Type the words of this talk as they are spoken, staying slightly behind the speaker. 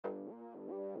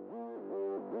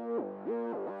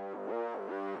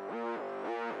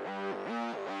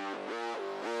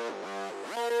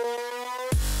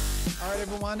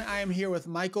everyone. I am here with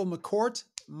Michael McCourt.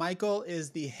 Michael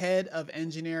is the head of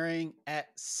engineering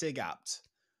at SigOpt.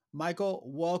 Michael,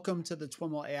 welcome to the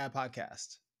TWiML AI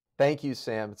podcast. Thank you,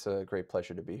 Sam. It's a great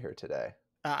pleasure to be here today.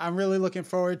 I'm really looking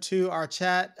forward to our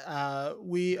chat.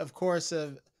 We, of course,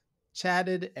 have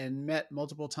chatted and met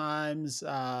multiple times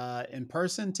in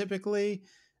person typically,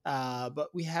 but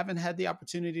we haven't had the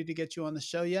opportunity to get you on the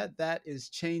show yet. That is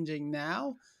changing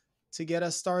now. To get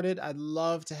us started, I'd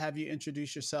love to have you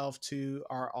introduce yourself to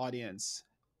our audience.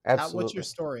 Absolutely. What's your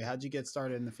story? How'd you get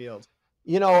started in the field?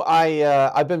 You know,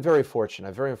 I've been very fortunate.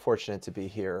 I'm very fortunate to be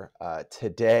here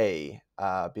today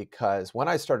because when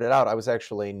I started out, I was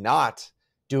actually not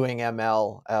doing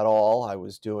ML at all. I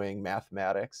was doing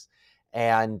mathematics.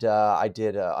 And I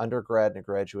did an undergrad and a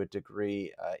graduate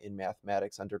degree in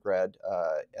mathematics, undergrad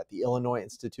at the Illinois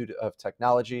Institute of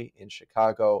Technology in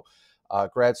Chicago,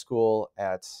 grad school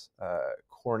at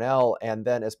Cornell. And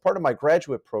then as part of my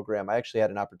graduate program, I actually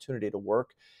had an opportunity to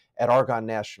work at Argonne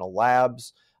National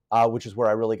Labs, which is where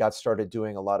I really got started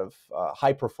doing a lot of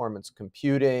high performance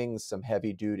computing, some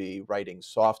heavy duty writing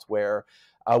software,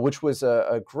 which was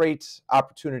a great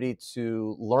opportunity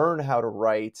to learn how to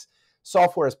write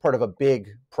software as part of a big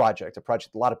project, a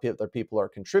project a lot of people are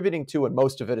contributing to, and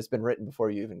most of it has been written before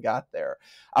you even got there,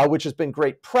 which has been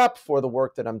great prep for the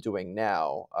work that I'm doing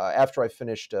now. After I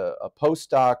finished a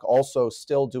postdoc, also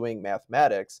still doing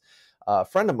mathematics, a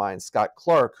friend of mine, Scott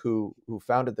Clark, who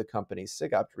founded the company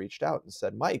SigOpt, reached out and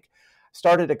said, Mike,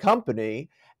 started a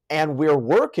company and we're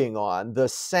working on the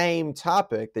same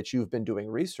topic that you've been doing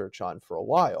research on for a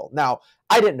while. Now,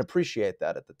 I didn't appreciate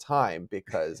that at the time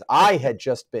because I had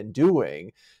just been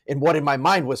doing in what in my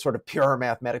mind was sort of pure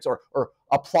mathematics or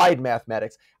applied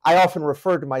mathematics. I often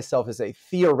referred to myself as a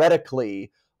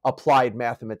theoretically applied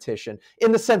mathematician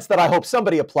in the sense that I hope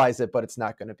somebody applies it, but it's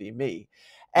not going to be me.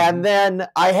 And then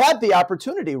I had the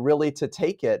opportunity really to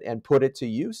take it and put it to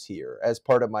use here as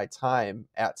part of my time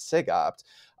at SigOpt,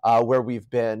 where we've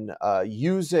been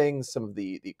using some of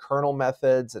the kernel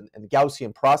methods and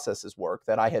Gaussian processes work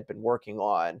that I had been working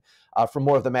on for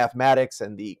more of the mathematics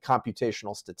and the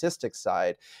computational statistics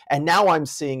side. And now I'm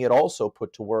seeing it also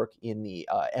put to work in the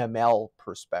ML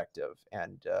perspective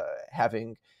and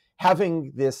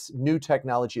having this new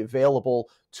technology available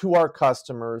to our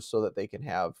customers so that they can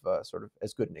have sort of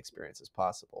as good an experience as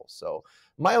possible. So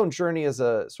my own journey is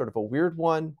a sort of a weird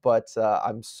one, but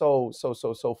I'm so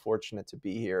fortunate to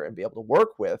be here and be able to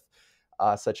work with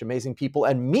such amazing people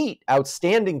and meet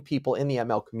outstanding people in the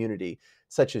ML community,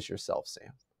 such as yourself,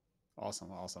 Sam.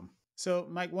 Awesome. So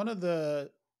Mike, one of the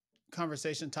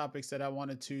conversation topics that I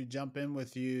wanted to jump in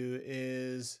with you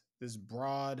is this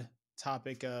broad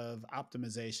topic of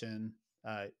optimization.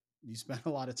 You spent a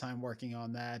lot of time working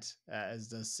on that, as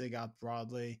does SigOpt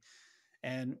broadly.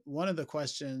 And one of the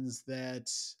questions that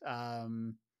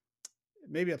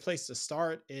maybe a place to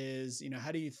start is,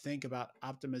 how do you think about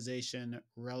optimization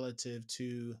relative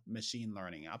to machine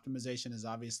learning? Optimization is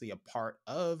obviously a part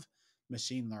of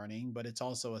machine learning, but it's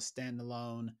also a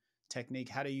standalone technique.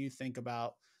 How do you think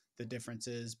about the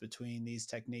differences between these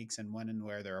techniques and when and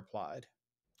where they're applied?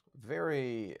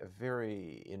 Very,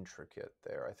 very intricate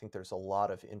there. I think there's a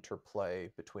lot of interplay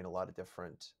between a lot of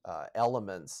different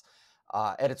elements.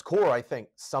 At its core, I think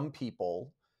some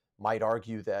people might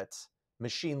argue that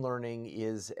machine learning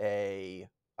is a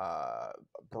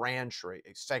branch or a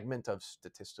segment of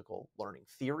statistical learning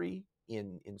theory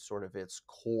in sort of its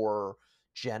core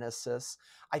genesis.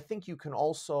 I think you can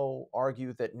also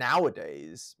argue that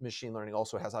nowadays machine learning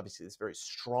also has obviously this very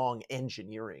strong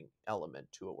engineering element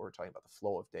to it. We're talking about the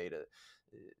flow of data,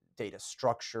 data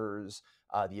structures,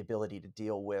 the ability to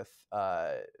deal with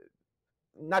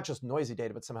not just noisy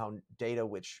data, but somehow data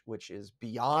which is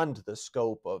beyond the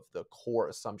scope of the core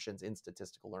assumptions in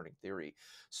statistical learning theory.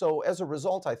 So as a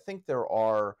result, I think there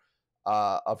are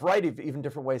a variety of even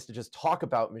different ways to just talk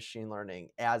about machine learning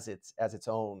as its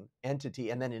own entity.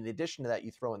 And then in addition to that,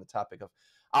 you throw in the topic of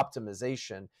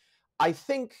optimization. I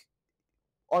think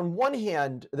on one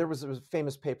hand, there was a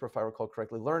famous paper, if I recall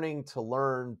correctly, Learning to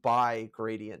Learn by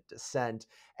Gradient Descent.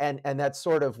 And that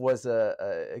sort of was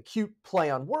a cute play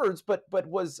on words, but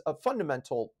was a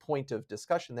fundamental point of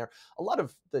discussion there. A lot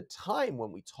of the time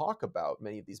when we talk about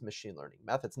many of these machine learning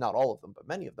methods, not all of them, but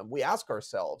many of them, we ask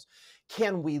ourselves,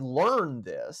 can we learn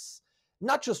this,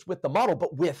 not just with the model,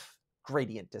 but with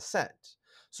gradient descent?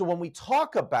 So when we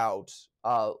talk about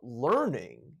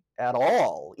learning at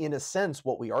all. In a sense,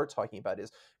 what we are talking about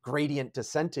is gradient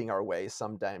descenting our way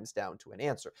sometimes down to an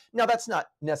answer. Now, that's not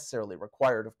necessarily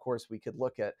required. Of course, we could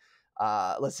look at,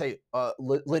 let's say,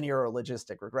 linear or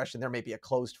logistic regression. There may be a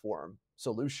closed form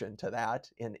solution to that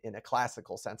in a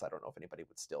classical sense. I don't know if anybody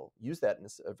would still use that in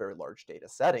a very large data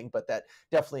setting, but that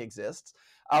definitely exists.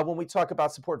 When we talk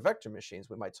about support vector machines,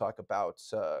 we might talk about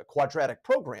quadratic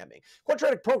programming.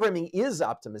 Quadratic programming is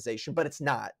optimization, but it's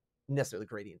not necessarily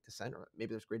gradient descent, or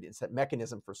maybe there's gradient descent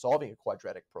mechanism for solving a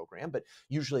quadratic program, but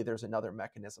usually there's another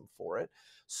mechanism for it.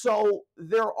 So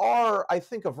there are, I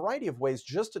think, a variety of ways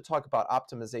just to talk about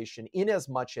optimization in as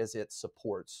much as it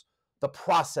supports the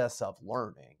process of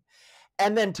learning.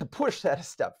 And then to push that a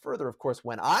step further, of course,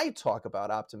 when I talk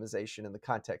about optimization in the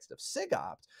context of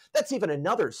SigOpt, that's even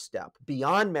another step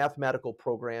beyond mathematical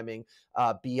programming,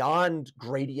 beyond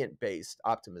gradient-based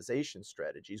optimization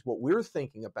strategies. What we're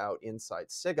thinking about inside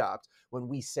SigOpt when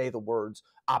we say the words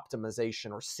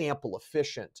optimization or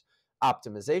sample-efficient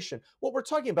optimization, what we're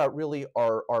talking about really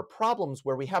are problems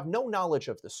where we have no knowledge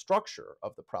of the structure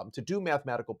of the problem. To do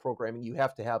mathematical programming, you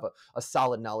have to have a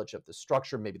solid knowledge of the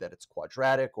structure, maybe that it's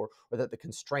quadratic or that the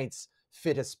constraints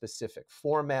fit a specific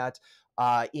format.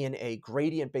 In a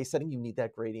gradient-based setting, you need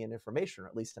that gradient information, or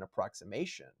at least an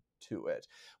approximation to it.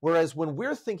 Whereas when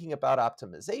we're thinking about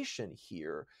optimization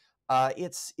here,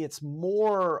 it's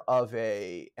more of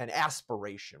an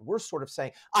aspiration. We're sort of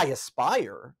saying, I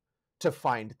aspire to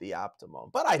find the optimum,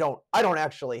 but I don't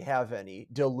actually have any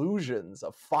delusions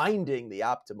of finding the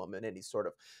optimum in any sort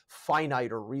of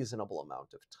finite or reasonable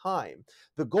amount of time.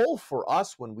 The goal for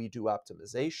us when we do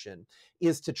optimization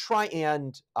is to try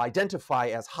and identify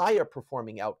as high a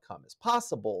performing outcome as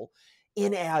possible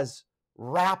in as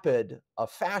rapid a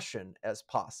fashion as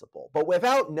possible, but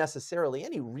without necessarily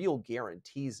any real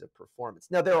guarantees of performance.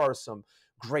 Now, there are some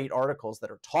great articles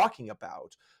that are talking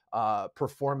about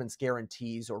performance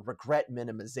guarantees or regret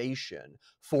minimization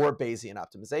for Bayesian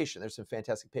optimization. There's some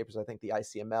fantastic papers. I think the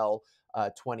ICML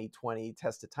 2020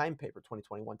 tested time paper,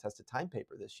 2021 tested time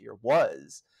paper this year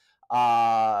was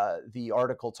the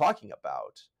article talking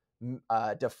about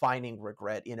defining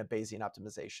regret in a Bayesian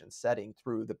optimization setting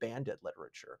through the banded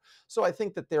literature. So I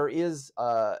think that there is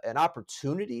an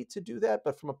opportunity to do that,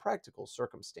 but from a practical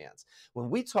circumstance. When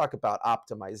we talk about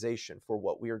optimization for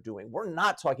what we are doing, we're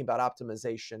not talking about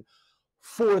optimization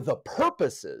for the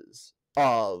purposes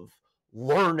of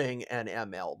learning an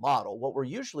ML model. What we're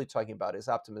usually talking about is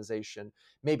optimization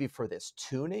maybe for this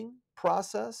tuning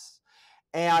process.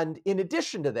 And in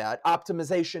addition to that,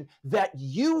 optimization that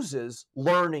uses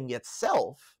learning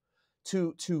itself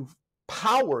to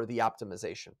power the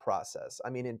optimization process. I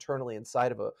mean, internally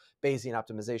inside of a Bayesian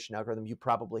optimization algorithm, you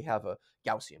probably have a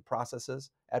Gaussian processes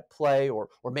at play, or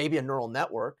maybe a neural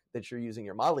network that you're using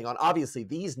your modeling on. Obviously,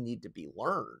 these need to be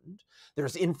learned.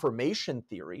 There's information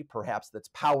theory, perhaps, that's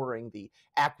powering the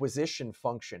acquisition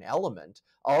function element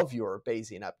of your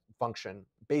Bayesian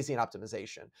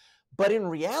optimization. But in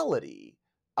reality,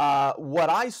 what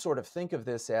I sort of think of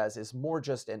this as is more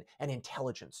just an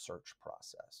intelligent search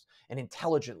process, an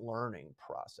intelligent learning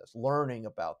process, learning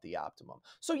about the optimum.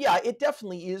 So yeah, it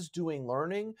definitely is doing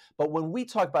learning, but when we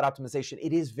talk about optimization,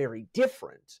 it is very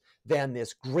different than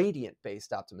this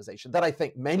gradient-based optimization that I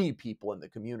think many people in the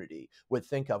community would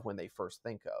think of when they first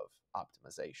think of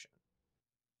optimization.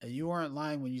 You weren't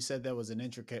lying when you said there was an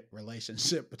intricate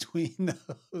relationship between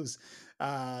those.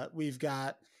 We've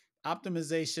got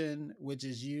optimization, which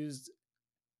is used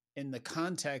in the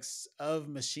context of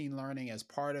machine learning as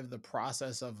part of the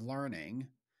process of learning.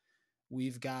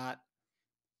 We've got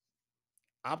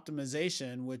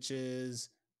optimization, which is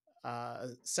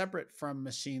separate from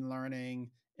machine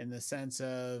learning in the sense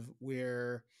of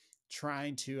we're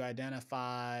trying to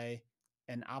identify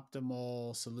an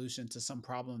optimal solution to some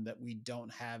problem that we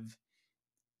don't have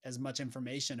as much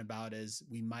information about as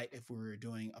we might if we were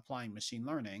applying machine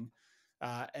learning.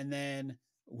 And then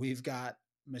we've got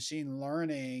machine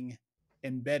learning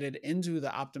embedded into the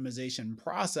optimization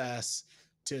process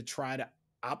to try to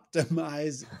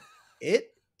optimize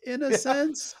it in a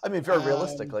sense. I mean, very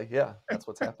realistically, yeah, that's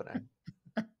what's happening.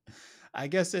 I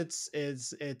guess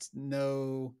it's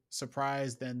no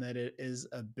surprise then that it is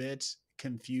a bit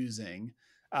confusing,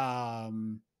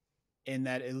 in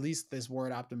that at least this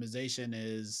word optimization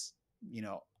is,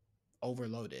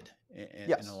 overloaded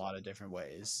in a lot of different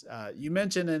ways. You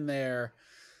mentioned in there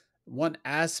one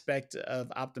aspect of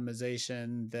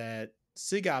optimization that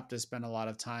SigOpt has spent a lot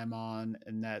of time on,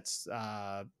 and that's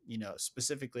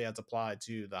specifically as applied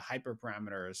to the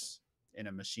hyperparameters in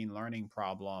a machine learning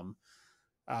problem.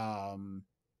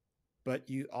 But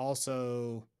you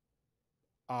also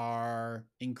are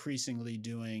increasingly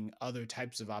doing other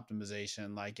types of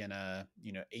optimization, like in a,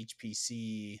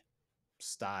 HPC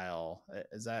style.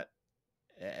 Is that,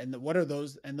 and what are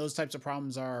those? And those types of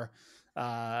problems are,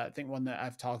 I think one that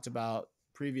I've talked about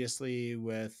previously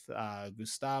with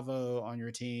Gustavo on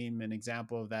your team. An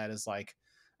example of that is like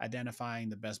identifying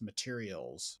the best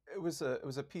materials. It was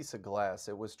a piece of glass.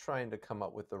 It was trying to come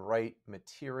up with the right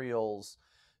materials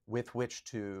with which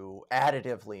to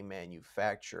additively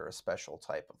manufacture a special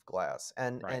type of glass.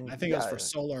 And Right. And and I think it was for yeah,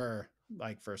 solar,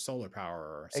 like for solar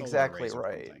power or solar exactly arrays or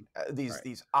right. something. These Right.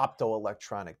 these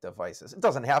optoelectronic devices. It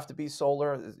doesn't have to be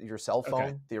solar. Your cell Okay.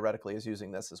 phone theoretically is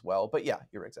using this as well. But yeah,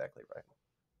 you're exactly right.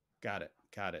 Got it.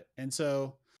 Got it. And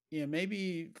so,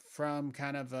 maybe from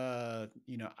kind of a,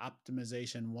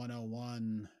 optimization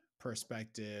 101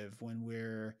 perspective, when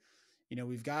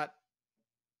we've got,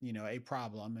 a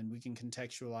problem and we can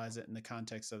contextualize it in the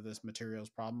context of this materials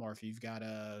problem, or if you've got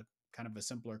a kind of a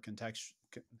simpler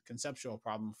conceptual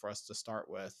problem for us to start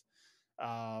with,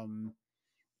 um,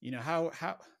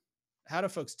 how do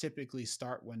folks typically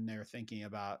start when they're thinking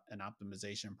about an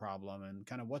optimization problem, and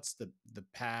kind of what's the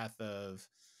path of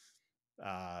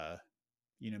uh,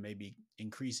 maybe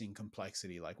increasing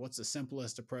complexity? Like, what's the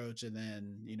simplest approach, and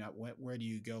then where do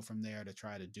you go from there to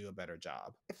try to do a better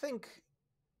job? I think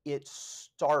it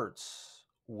starts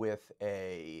with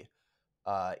a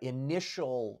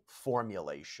initial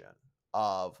formulation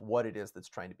of what it is that's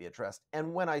trying to be addressed.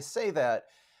 And when I say that,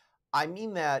 I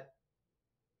mean that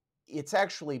it's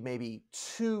actually maybe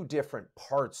two different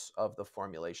parts of the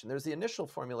formulation. There's the initial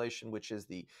formulation, which is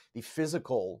the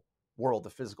physical world, the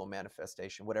physical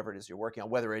manifestation, whatever it is you're working on,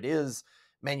 whether it is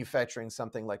manufacturing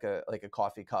something like a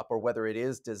coffee cup, or whether it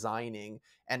is designing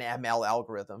an ML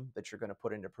algorithm that you're going to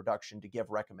put into production to give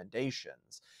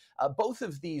recommendations. Both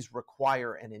of these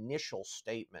require an initial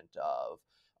statement of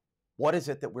what is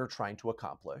it that we're trying to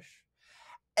accomplish,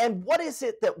 and what is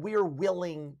it that we're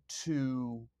willing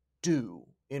to do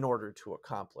in order to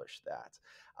accomplish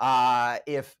that.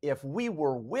 If we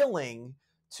were willing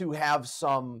to have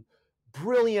some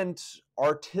brilliant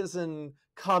artisan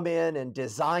come in and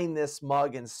design this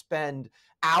mug and spend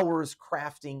hours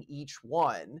crafting each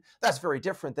one, that's very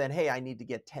different than, hey, I need to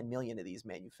get 10 million of these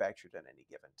manufactured at any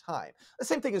given time. The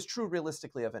same thing is true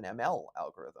realistically of an ML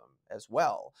algorithm as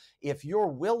well. If you're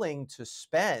willing to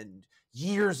spend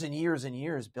years and years and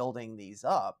years building these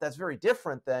up, that's very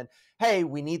different than, hey,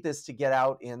 we need this to get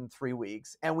out in 3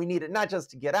 weeks, and we need it not just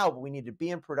to get out, but we need to be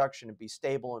in production and be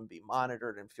stable and be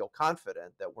monitored and feel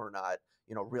confident that we're not,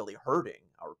 really hurting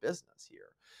our business here.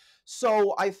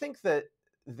 So I think that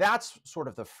that's sort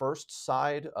of the first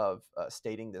side of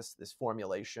stating this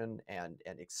formulation and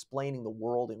explaining the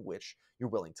world in which you're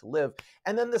willing to live.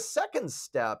 And then the second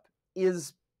step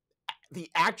is the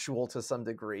actual, to some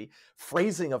degree,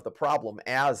 phrasing of the problem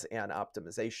as an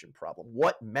optimization problem.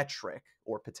 What metric,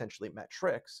 or potentially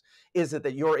metrics, is it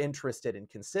that you're interested in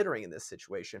considering in this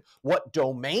situation? What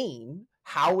domain?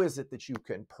 How is it that you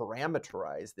can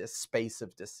parameterize this space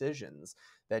of decisions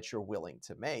that you're willing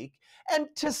to make? And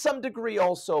to some degree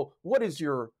also, what is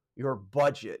your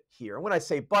budget here? And when I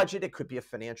say budget, it could be a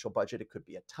financial budget, it could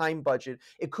be a time budget,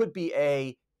 it could be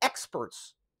a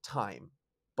expert's time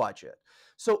budget.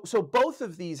 So both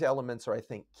of these elements are, I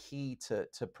think, key to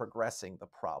progressing the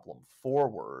problem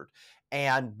forward.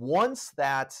 And once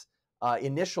that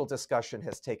initial discussion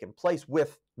has taken place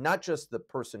with not just the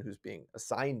person who's being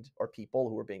assigned, or people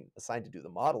who are being assigned to do the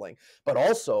modeling, but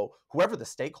also whoever the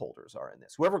stakeholders are in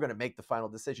this, whoever going to make the final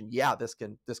decision, yeah, this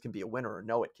can be a winner, or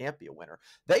no, it can't be a winner.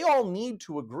 They all need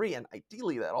to agree, and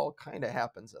ideally that all kind of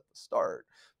happens at the start.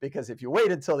 Because if you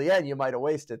wait until the end, you might have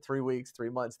wasted 3 weeks, 3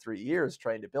 months, 3 years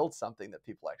trying to build something that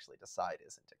people actually decide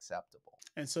isn't acceptable.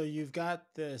 And so you've got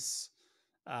this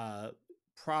uh,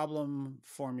 problem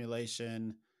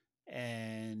formulation,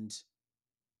 and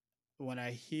when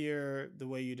I hear the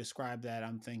way you describe that,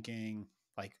 I'm thinking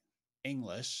like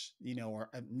English, or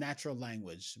a natural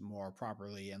language more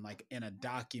properly, and like in a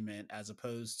document as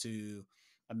opposed to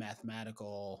a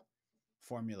mathematical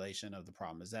formulation of the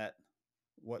problem. Is that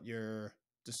what you're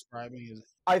describing? Is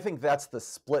I think that's the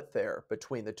split there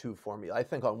between the two formula. I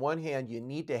think on one hand, you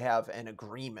need to have an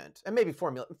agreement, and maybe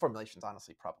formulation is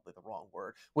honestly probably the wrong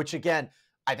word, which again,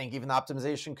 I think even the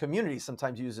optimization community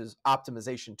sometimes uses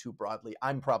optimization too broadly.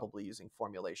 I'm probably using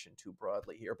formulation too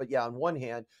broadly here. But yeah, on one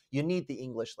hand, you need the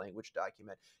English language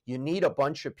document. You need a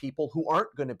bunch of people who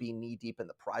aren't going to be knee deep in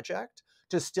the project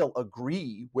to still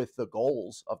agree with the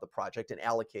goals of the project and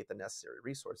allocate the necessary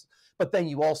resources. But then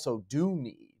you also do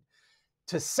need,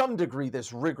 to some degree,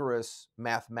 this rigorous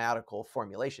mathematical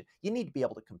formulation. You need to be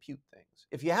able to compute things.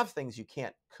 If you have things you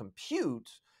can't compute,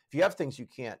 If you have things you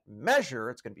can't measure,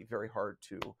 it's going to be very hard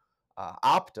to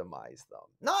optimize them.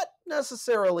 Not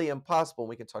necessarily impossible.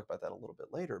 We can talk about that a little bit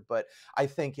later, but I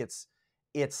think it's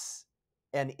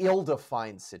an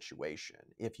ill-defined situation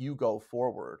if you go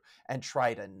forward and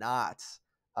try to not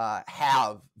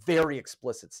have very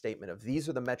explicit statement of these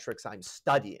are the metrics I'm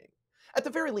studying, at the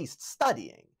very least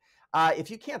studying. If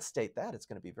you can't state that, it's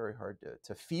going to be very hard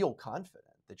to feel confident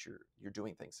that you're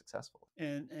doing things successfully.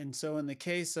 And so in the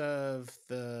case of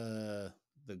the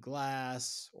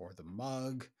glass or the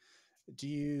mug,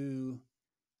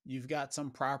 you've got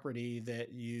some property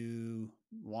that you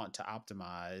want to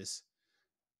optimize,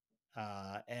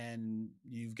 and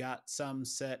you've got some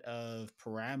set of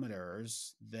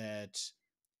parameters that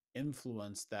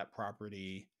influence that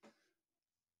property.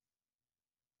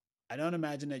 I don't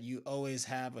imagine that you always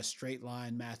have a straight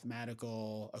line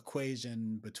mathematical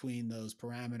equation between those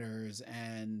parameters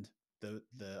and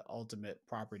the ultimate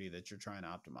property that you're trying to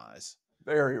optimize.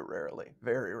 Very rarely,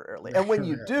 very rarely. Very And when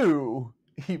you rarely. do,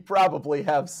 you probably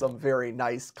have some very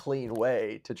nice, clean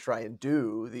way to try and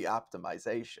do the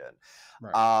optimization.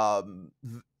 Right.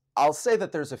 I'll say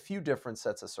that there's a few different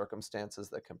sets of circumstances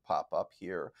that can pop up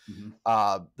here.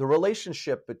 Mm-hmm. The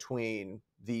relationship between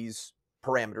these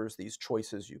parameters, these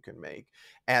choices you can make,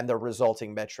 and the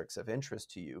resulting metrics of interest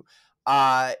to you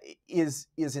is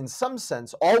in some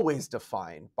sense always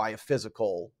defined by a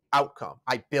physical outcome.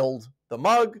 I build the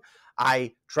mug,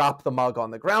 I drop the mug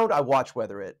on the ground, I watch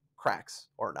whether it cracks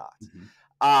or not.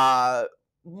 Mm-hmm.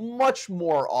 Much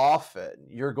more often,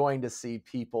 you're going to see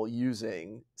people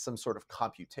using some sort of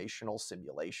computational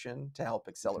simulation to help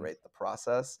accelerate the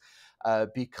process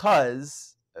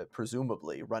because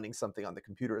presumably running something on the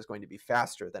computer is going to be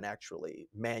faster than actually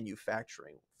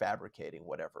manufacturing, fabricating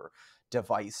whatever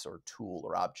device or tool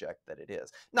or object that it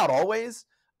is. Not always,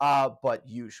 but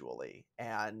usually.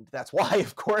 And that's why,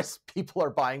 of course, people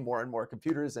are buying more and more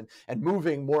computers and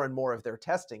moving more and more of their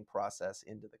testing process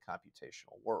into the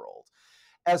computational world.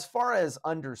 As far as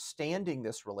understanding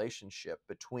this relationship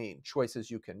between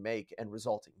choices you can make and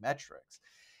resulting metrics,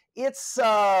 it's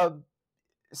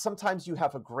sometimes you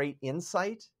have a great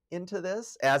insight into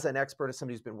this as an expert, as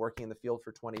somebody who's been working in the field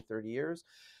for 20, 30 years.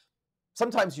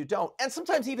 Sometimes you don't. And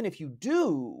sometimes even if you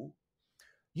do,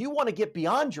 you want to get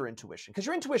beyond your intuition because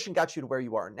your intuition got you to where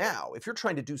you are now. If you're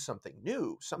trying to do something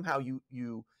new, somehow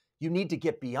you need to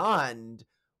get beyond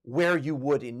where you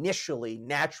would initially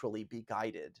naturally be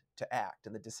guided to act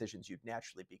and the decisions you'd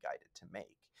naturally be guided to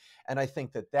make. And I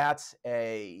think that that's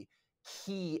a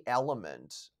key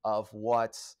element of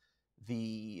what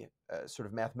the sort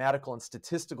of mathematical and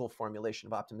statistical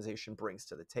formulation of optimization brings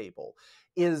to the table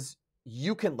is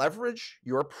you can leverage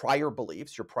your prior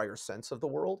beliefs, your prior sense of the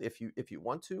world if you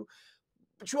want to,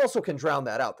 but you also can drown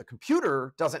that out. The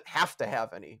computer doesn't have to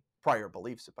have any prior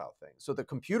beliefs about things. So the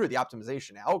computer, the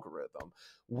optimization algorithm,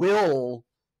 will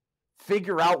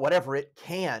figure out whatever it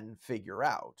can figure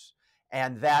out.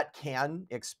 And that can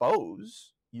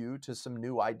expose you to some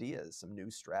new ideas, some new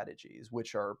strategies,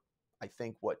 which are, I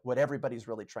think, what everybody's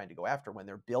really trying to go after when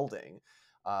they're building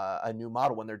a new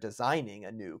model, when they're designing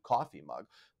a new coffee mug.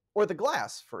 Or the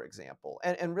glass, for example.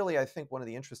 And really, I think one of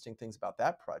the interesting things about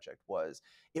that project was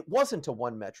it wasn't a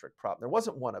one metric problem. There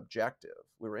wasn't one objective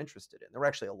we were interested in. There were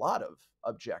actually a lot of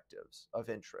objectives of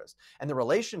interest. And the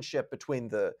relationship between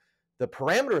the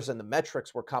parameters and the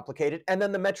metrics were complicated. And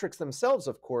then the metrics themselves,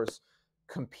 of course,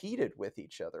 competed with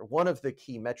each other. One of the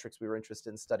key metrics we were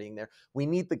interested in studying there, we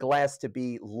need the glass to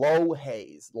be low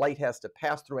haze. Light has to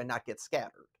pass through and not get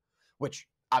scattered, which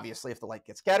obviously, if the light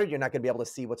gets scattered, you're not going to be able to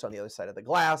see what's on the other side of the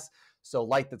glass. So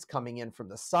light that's coming in from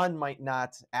the sun might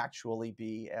not actually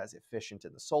be as efficient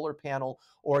in the solar panel,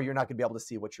 or you're not going to be able to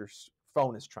see what your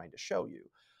phone is trying to show you.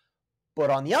 But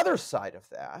on the other side of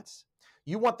that,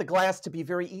 you want the glass to be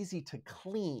very easy to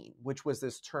clean, which was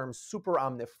this term super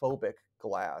omniphobic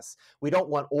glass. We don't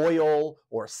want oil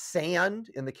or sand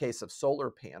in the case of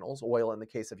solar panels, oil in the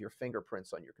case of your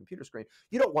fingerprints on your computer screen.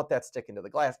 You don't want that sticking to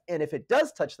the glass. And if it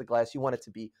does touch the glass, you want it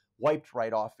to be wiped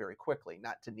right off very quickly,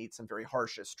 not to need some very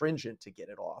harsh astringent to get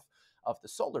it off of the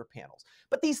solar panels.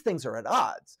 But these things are at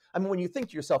odds. I mean, when you think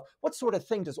to yourself, what sort of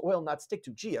thing does oil not stick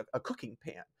to? Gee, a cooking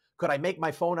pan. Could I make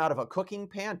my phone out of a cooking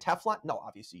pan, Teflon? No,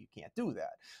 obviously you can't do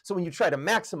that. So when you try to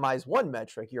maximize one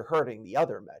metric, you're hurting the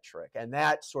other metric. And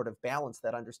that sort of balance,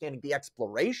 that understanding, the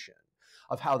exploration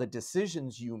of how the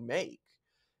decisions you make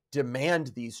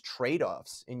demand these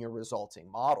trade-offs in your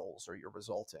resulting models or your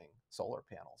resulting solar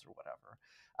panels or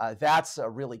whatever. That's a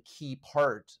really key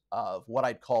part of what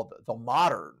I'd call the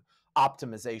modern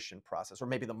optimization process, or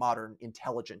maybe the modern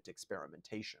intelligent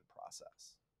experimentation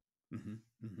process.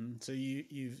 Mm-hmm. So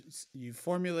you've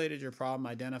formulated your problem,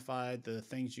 identified the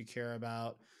things you care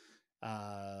about,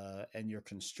 and your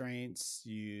constraints.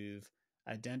 You've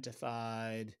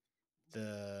identified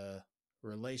the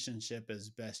relationship as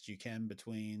best you can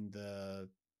between the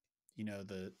you know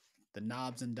the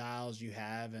knobs and dials you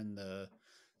have and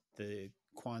the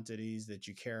quantities that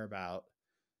you care about.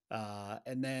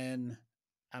 And then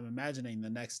I'm imagining the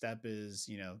next step is,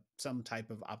 some type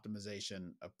of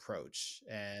optimization approach.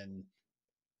 And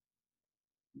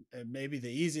maybe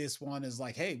the easiest one is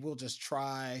like, hey, we'll just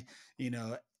try,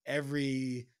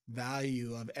 every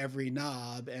value of every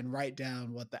knob and write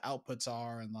down what the outputs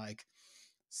are and like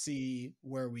see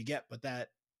where we get. But that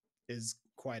is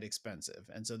quite expensive.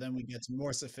 And so then we get to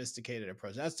more sophisticated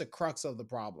approach. That's the crux of the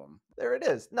problem. There it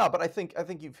is. No, but I think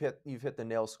you've hit the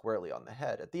nail squarely on the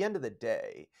head. At the end of the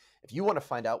day, if you want to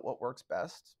find out what works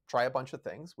best, try a bunch of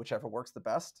things. Whichever works the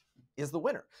best is the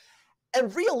winner.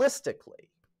 And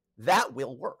realistically, that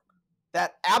will work.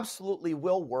 That absolutely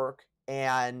will work.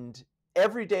 And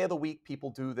every day of the week,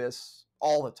 people do this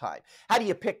all the time. How do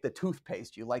you pick the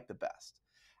toothpaste you like the best?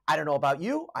 I don't know about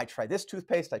you. I try this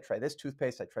toothpaste. I try this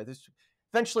toothpaste. I try this.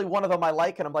 Eventually, one of them I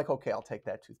like, and I'm like, okay, I'll take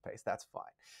that toothpaste. That's fine.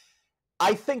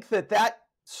 I think that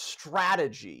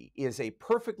strategy is a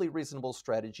perfectly reasonable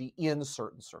strategy in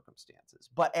certain circumstances.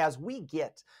 But as we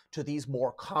get to these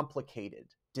more complicated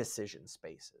decision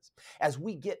spaces, as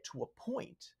we get to a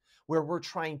point where we're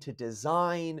trying to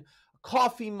design a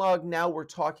coffee mug, now we're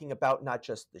talking about not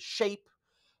just the shape,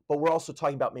 but we're also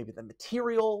talking about maybe the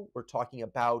material. We're talking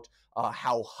about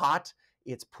how hot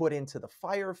it's put into the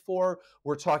fire for.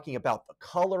 We're talking about the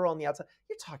color on the outside.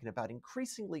 You're talking about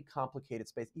increasingly complicated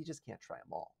space. You just can't try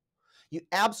them all. You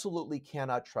absolutely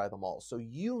cannot try them all. So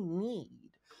you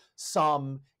need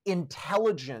some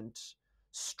intelligent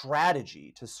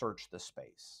strategy to search the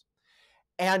space.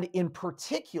 And in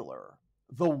particular,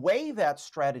 the way that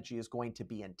strategy is going to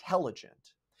be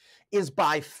intelligent is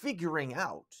by figuring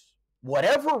out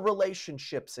whatever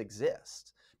relationships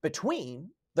exist between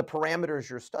the parameters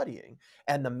you're studying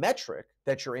and the metric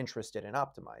that you're interested in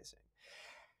optimizing.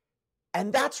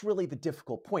 And that's really the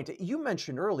difficult point. You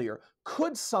mentioned earlier,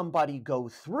 could somebody go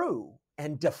through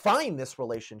and define this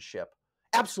relationship?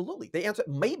 Absolutely. The answer,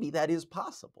 maybe that is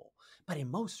possible. But in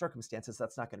most circumstances,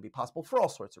 that's not going to be possible for all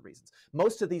sorts of reasons.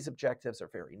 Most of these objectives are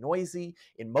very noisy.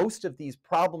 In most of these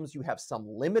problems, you have some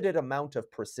limited amount of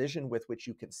precision with which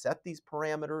you can set these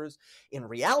parameters. In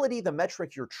reality, the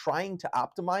metric you're trying to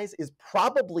optimize is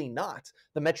probably not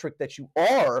the metric that you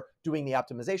are doing the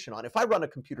optimization on. If I run a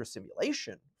computer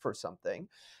simulation for something,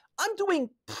 I'm doing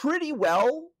pretty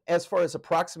well as far as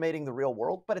approximating the real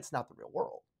world, but it's not the real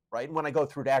world. Right? And when I go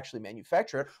through to actually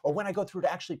manufacture it, or when I go through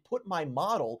to actually put my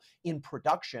model in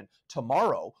production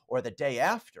tomorrow or the day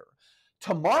after,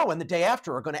 tomorrow and the day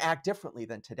after are going to act differently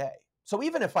than today. So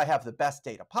even if I have the best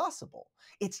data possible,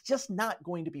 it's just not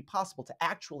going to be possible to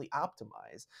actually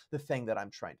optimize the thing that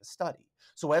I'm trying to study.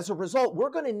 So as a result, we're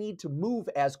going to need to move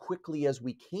as quickly as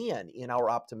we can in our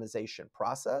optimization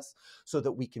process so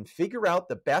that we can figure out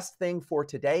the best thing for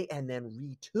today and then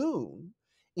retune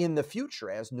in the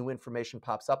future as new information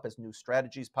pops up, as new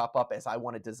strategies pop up, as I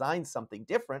want to design something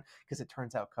different because it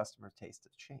turns out customer taste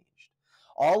has changed.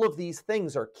 All of these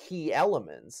things are key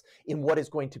elements in what is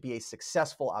going to be a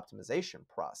successful optimization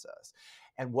process.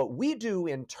 And what we do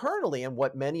internally and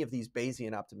what many of these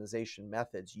Bayesian optimization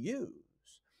methods use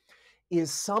is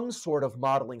some sort of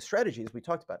modeling strategies. We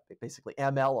talked about basically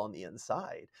ML on the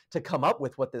inside to come up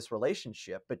with what this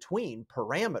relationship between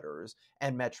parameters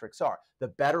and metrics are. The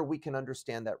better we can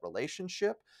understand that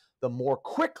relationship, the more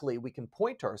quickly we can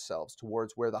point ourselves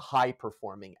towards where the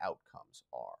high-performing outcomes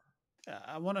are.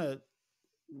 I want to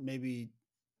maybe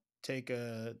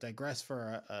digress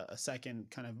for a second,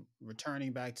 kind of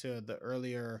returning back to the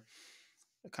earlier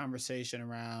conversation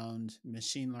around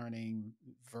machine learning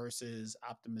versus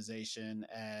optimization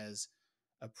as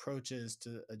approaches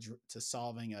to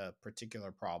solving a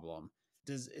particular problem.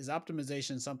 Is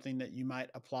optimization something that you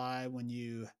might apply when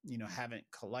you haven't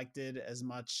collected as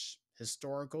much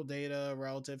historical data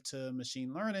relative to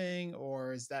machine learning,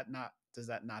 or does that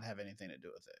not have anything to do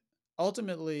with it?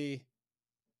 Ultimately,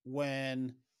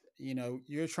 when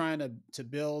you're trying to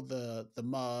build the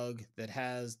mug that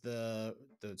has the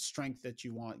strength that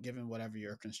you want given whatever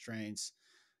your constraints,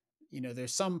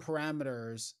 there's some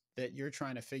parameters that you're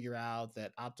trying to figure out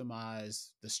that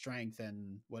optimize the strength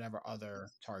and whatever other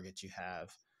targets you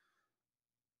have.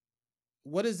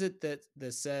 What is it that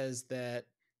says that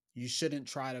you shouldn't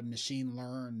try to machine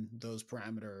learn those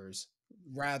parameters,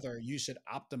 rather you should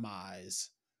optimize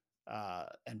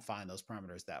and find those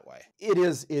parameters that way. It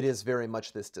is very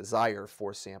much this desire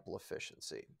for sample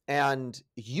efficiency. And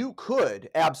you could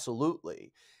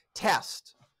absolutely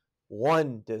test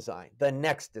one design, the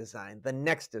next design, the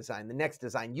next design, the next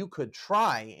design. You could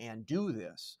try and do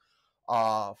this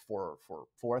for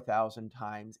 4,000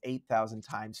 times, 8,000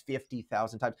 times,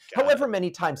 50,000 times, however many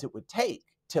times it would take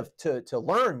to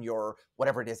learn your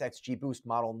whatever it is, XGBoost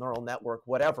model, neural network,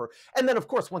 whatever. And then, of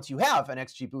course, once you have an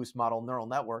XGBoost model neural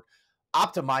network,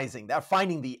 optimizing that,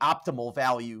 finding the optimal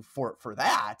value for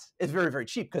that is very, very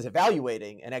cheap, because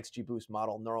evaluating an XGBoost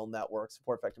model neural network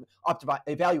support effective,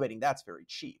 evaluating that's very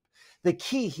cheap. The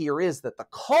key here is that the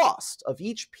cost of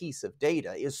each piece of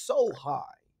data is so high.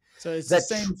 So it's the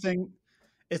same thing.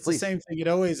 It's the same thing it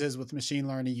always is with machine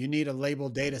learning. You need a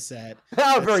labeled data set.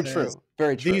 Oh, very true.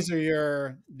 Very true. These are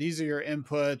your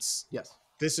inputs. Yes.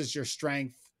 This is your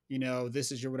strength. You know,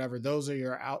 this is your whatever. Those are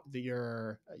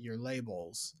your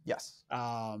labels. Yes.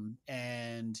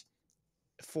 And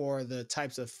for the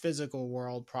types of physical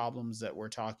world problems that we're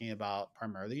talking about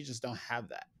primarily, you just don't have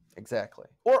that. Exactly.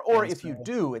 Or if you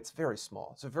do, it's very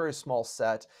small. It's a very small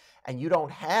set, and you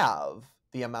don't have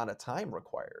the amount of time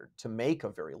required to make a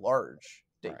very large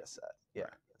data set. Yeah,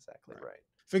 exactly right.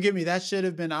 Forgive me, that should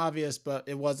have been obvious, but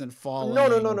it wasn't following.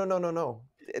 No.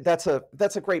 That's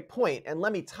a great point. And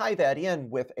let me tie that in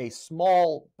with a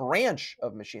small branch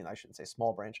of I shouldn't say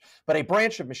small branch, but a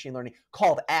branch of machine learning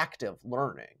called active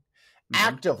learning. Mm-hmm.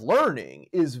 Active learning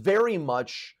is very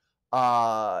much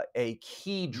a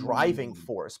key driving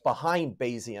force behind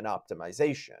Bayesian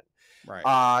optimization.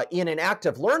 Right. In an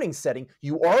active learning setting,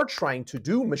 you are trying to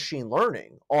do machine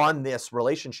learning on this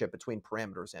relationship between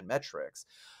parameters and metrics,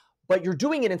 but you're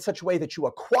doing it in such a way that you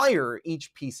acquire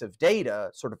each piece of data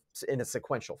sort of in a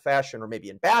sequential fashion, or maybe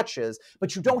in batches,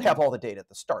 but you don't have all the data at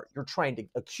the start. You're trying to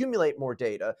accumulate more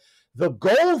data. The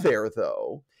goal there,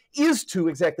 though, is to,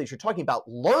 exactly as you're talking about,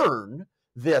 learn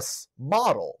this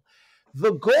model.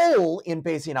 The goal in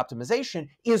Bayesian optimization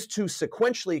is to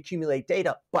sequentially accumulate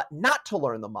data, but not to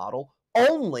learn the model,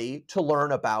 only to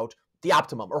learn about the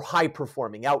optimum or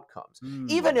high-performing outcomes.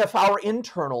 Even if our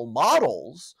internal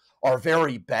models are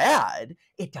very bad,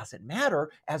 it doesn't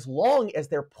matter as long as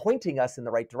they're pointing us in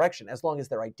the right direction, as long as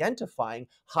they're identifying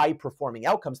high-performing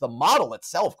outcomes. The model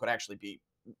itself could actually be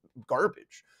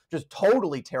garbage, just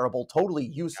totally terrible, totally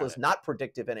useless, not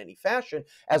predictive in any fashion,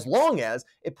 as long as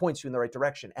it points you in the right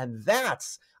direction. And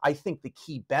that's, I think, the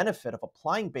key benefit of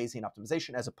applying Bayesian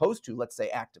optimization as opposed to, let's say,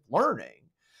 active learning,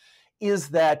 is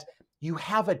that you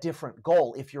have a different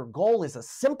goal. If your goal is a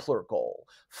simpler goal,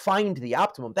 find the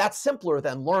optimum, that's simpler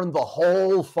than learn the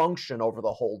whole function over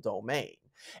the whole domain.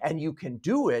 And you can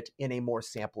do it in a more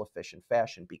sample efficient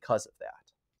fashion because of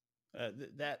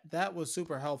that. That was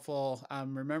super helpful.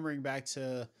 I'm remembering back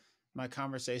to my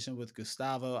conversation with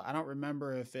Gustavo. I don't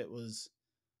remember if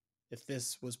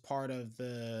this was part of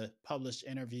the published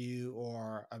interview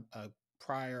or a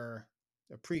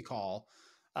pre-call.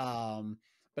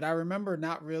 But I remember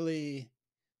not really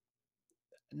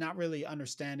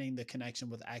understanding the connection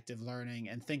with active learning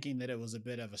and thinking that it was a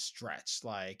bit of a stretch,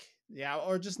 like, yeah,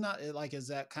 or just not like, is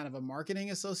that kind of a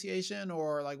marketing association,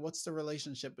 or like, what's the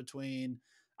relationship between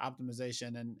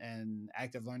optimization and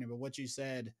active learning? But what you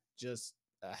said just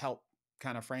helped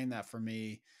kind of frame that for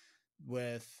me.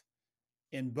 With,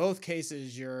 in both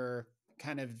cases, you're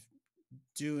kind of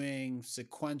doing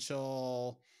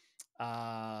sequential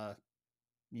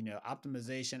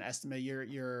optimization estimate.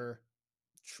 You're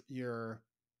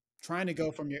trying to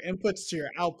go from your inputs to your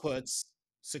outputs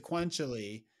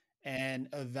sequentially and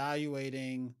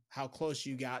evaluating how close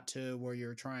you got to where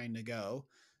you're trying to go,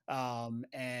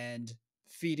 and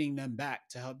feeding them back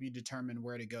to help you determine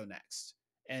where to go next.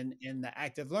 And in the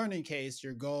active learning case,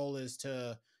 your goal is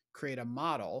to create a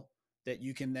model that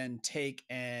you can then take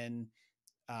and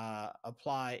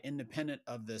apply independent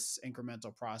of this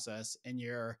incremental process. In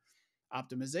your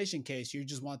optimization case, you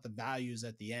just want the values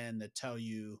at the end that tell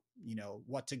you,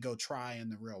 what to go try in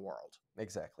the real world.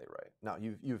 Exactly right. No,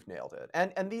 you've nailed it.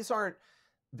 And these aren't,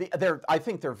 I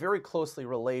think they're very closely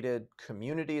related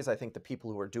communities. I think the people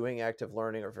who are doing active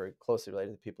learning are very closely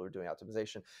related to the people who are doing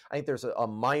optimization. I think there's a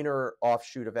minor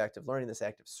offshoot of active learning, this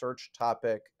active search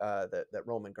topic that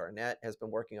Roman Garnett has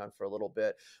been working on for a little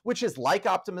bit, which is like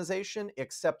optimization,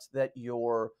 except that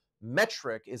your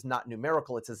metric is not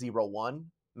numerical. It's a 0-1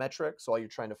 metric. So all you're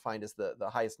trying to find is the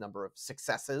highest number of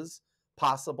successes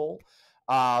possible.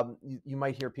 You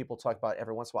might hear people talk about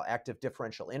every once in a while active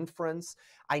differential inference.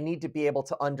 I need to be able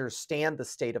to understand the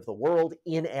state of the world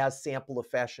in as sample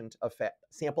efficient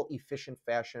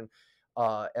fashion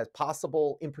as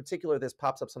possible. In particular, this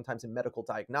pops up sometimes in medical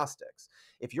diagnostics.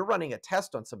 If you're running a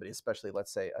test on somebody, especially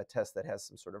let's say a test that has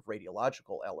some sort of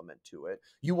radiological element to it,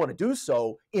 you want to do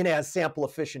so in as sample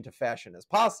efficient a fashion as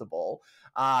possible.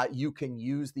 You can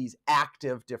use these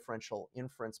active differential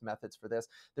inference methods for this.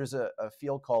 There's a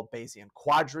field called Bayesian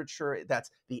quadrature. That's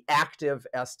the active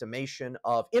estimation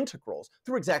of integrals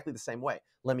through exactly the same way.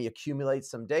 Let me accumulate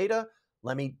some data.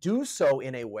 Let me do so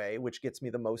in a way which gets me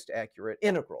the most accurate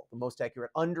integral, the most accurate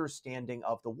understanding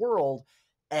of the world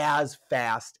as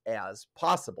fast as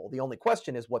possible. The only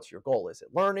question is, what's your goal? Is it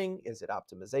learning? Is it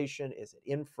optimization? Is it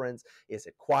inference? Is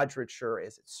it quadrature?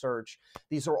 Is it search?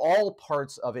 These are all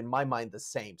parts of, in my mind, the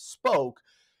same spoke.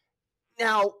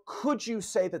 Now, could you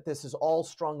say that this is all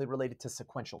strongly related to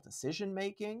sequential decision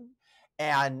making?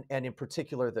 And in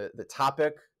particular, the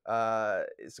topic,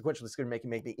 sequential decision making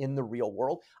maybe in the real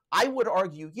world? I would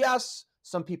argue yes.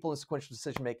 Some people in sequential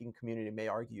decision making community may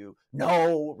argue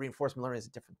no, reinforcement learning is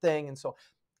a different thing. And so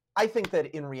I think that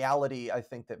in reality, I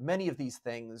think that many of these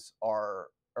things are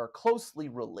closely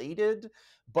related,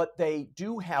 but they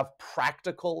do have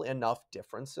practical enough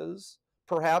differences,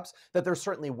 perhaps, that they're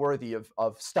certainly worthy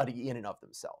of study in and of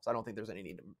themselves. I don't think there's any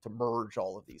need to merge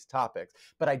all of these topics.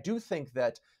 But I do think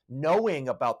that knowing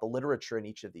about the literature in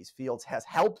each of these fields has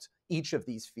helped each of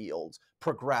these fields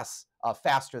progress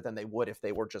faster than they would if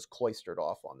they were just cloistered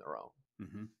off on their own.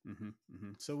 Mm-hmm, mm-hmm,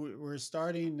 mm-hmm. So we're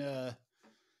starting to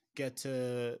get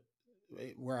to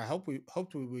where I hoped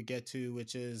we would get to,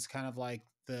 which is kind of like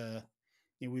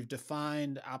we've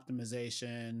defined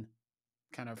optimization,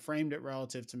 kind of framed it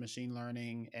relative to machine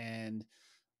learning, and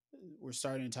we're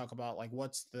starting to talk about like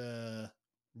what's the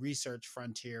research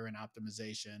frontier in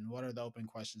optimization. What are the open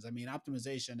questions? I mean,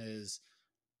 optimization is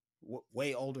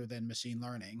way older than machine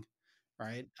learning,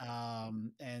 right?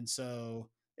 And so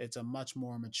it's a much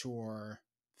more mature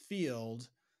field.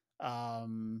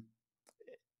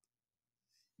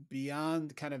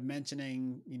 Beyond kind of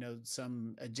mentioning,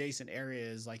 some adjacent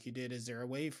areas like you did, is there a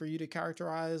way for you to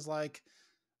characterize like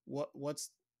what's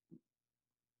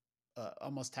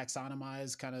almost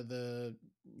taxonomize kind of the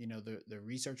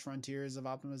research frontiers of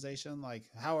optimization? Like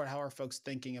how are folks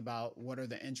thinking about what are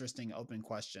the interesting open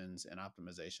questions in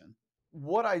optimization?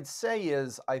 What I'd say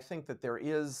is I think that there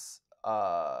is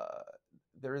a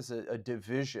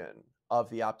division of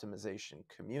the optimization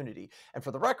community. And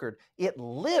for the record, it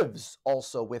lives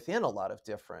also within a lot of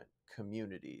different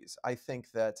communities. I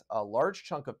think that a large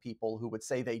chunk of people who would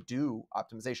say they do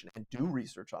optimization and do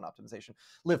research on optimization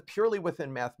live purely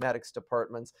within mathematics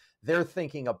departments. They're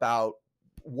thinking about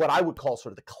what I would call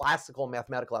sort of the classical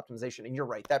mathematical optimization. And you're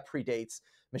right, that predates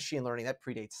machine learning, that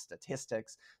predates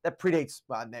statistics, that predates,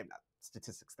 maybe not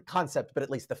statistics, the concept, but at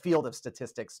least the field of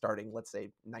statistics starting, let's say,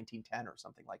 1910 or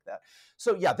something like that.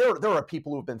 So yeah, there are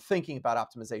people who have been thinking about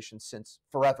optimization since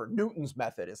forever. Newton's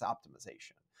method is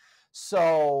optimization.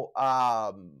 So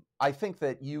I think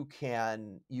that you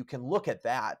can look at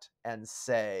that and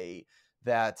say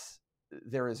that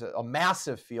there is a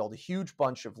massive field, a huge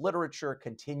bunch of literature,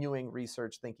 continuing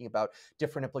research, thinking about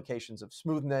different implications of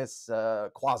smoothness,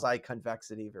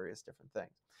 quasi-convexity, various different things.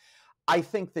 I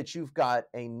think that you've got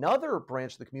another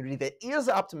branch of the community that is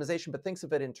optimization, but thinks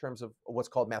of it in terms of what's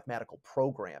called mathematical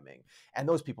programming. And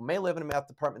those people may live in a math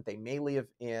department. They may live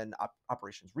in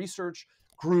operations research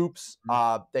groups.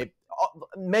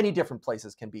 Many different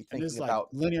places can be thinking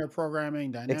about linear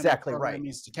programming, dynamic exactly programming,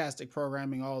 right, stochastic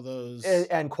programming, all those,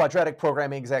 and quadratic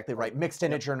programming, exactly right, mixed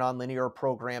integer nonlinear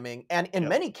programming, and in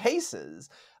many cases,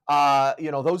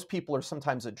 those people are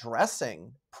sometimes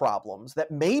addressing problems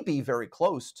that may be very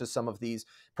close to some of these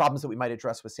problems that we might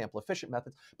address with sample efficient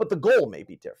methods, but the goal may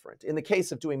be different. In the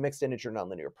case of doing mixed integer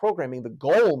nonlinear programming, the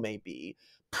goal may be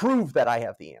prove that I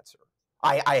have the answer.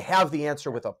 I have the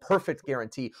answer with a perfect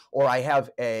guarantee, or I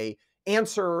have a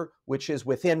answer which is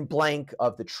within blank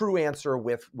of the true answer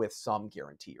with some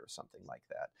guarantee or something like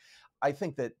that. I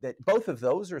think that both of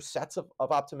those are sets of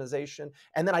optimization.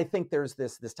 And then I think there's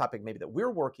this topic maybe that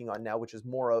we're working on now, which is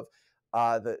more of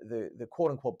the quote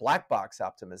unquote black box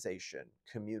optimization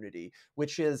community,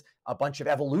 which is a bunch of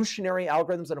evolutionary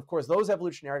algorithms. And of course, those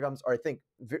evolutionary algorithms are, I think,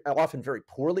 often very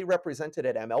poorly represented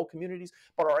at ML communities,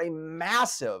 but are a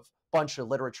massive bunch of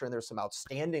literature. And there's some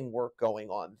outstanding work going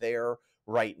on there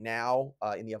right now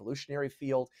in the evolutionary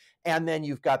field. And then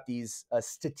you've got these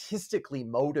statistically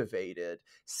motivated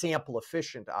sample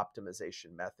efficient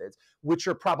optimization methods, which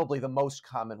are probably the most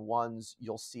common ones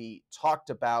you'll see talked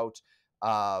about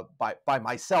by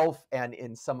myself and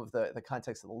in some of the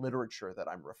context of the literature that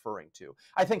I'm referring to.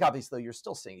 I think obviously you're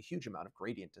still seeing a huge amount of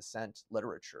gradient descent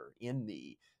literature in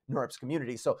the NeurIPS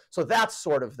community. So that's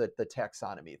sort of the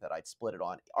taxonomy that I'd split it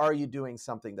on. Are you doing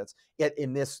something that's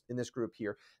in this group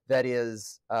here that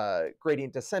is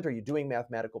gradient descent? Are you doing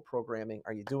mathematical programming?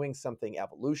 Are you doing something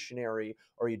evolutionary?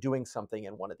 Or are you doing something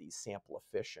in one of these sample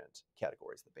efficient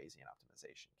categories, the Bayesian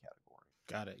optimization category?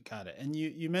 Got it. Got it. And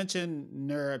you mentioned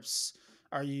NeurIPS.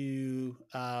 Are you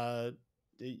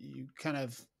kind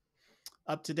of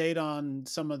up to date on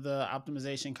some of the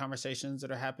optimization conversations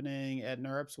that are happening at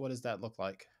NeurIPS? What does that look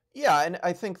like? Yeah, and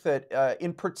I think that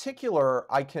in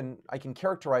particular, I can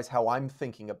characterize how I'm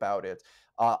thinking about it,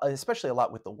 especially a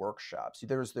lot with the workshops.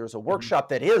 There's a workshop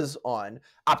that is on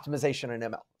optimization and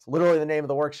ML. It's literally the name of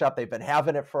the workshop. They've been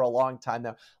having it for a long time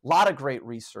now. A lot of great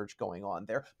research going on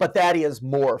there, but that is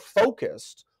more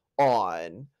focused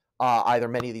on either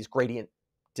many of these gradient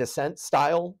descent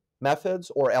style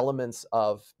methods or elements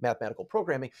of mathematical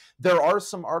programming. There are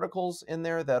some articles in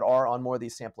there that are on more of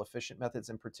these sample efficient methods.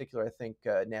 In particular, I think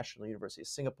National University of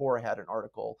Singapore had an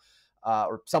article,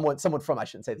 or someone from, I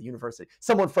shouldn't say the university,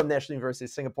 someone from National University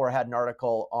of Singapore had an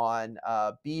article on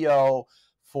BO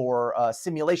for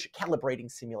calibrating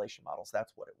simulation models.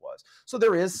 That's what it was. So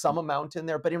there is some amount in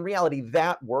there, but in reality,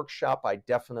 that workshop, I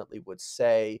definitely would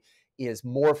say, is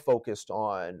more focused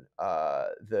on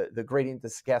the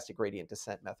stochastic gradient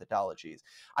descent methodologies.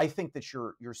 I think that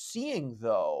you're seeing,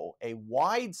 though, a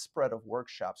widespread of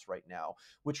workshops right now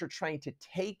which are trying to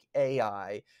take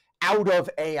AI out of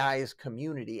AI's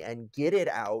community and get it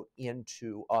out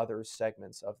into other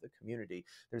segments of the community.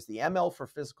 There's the ML for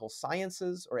physical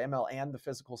sciences, or ML and the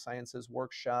physical sciences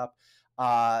workshop.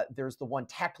 There's the one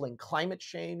tackling climate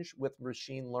change with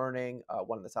machine learning,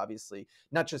 one that's obviously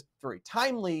not just very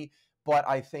timely, but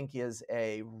I think is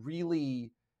a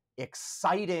really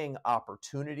exciting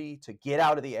opportunity to get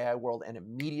out of the AI world and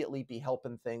immediately be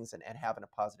helping things and having a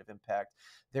positive impact.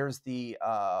 There's the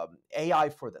AI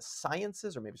for the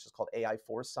sciences, or maybe it's just called AI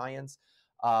for science,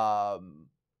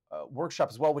 workshop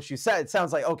as well, which you said, it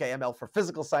sounds like, okay, ML for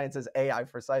physical sciences, AI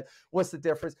for science. What's the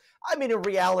difference? I mean, in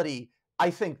reality,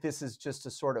 I think this is just a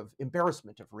sort of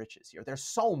embarrassment of riches here. There's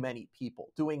so many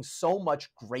people doing so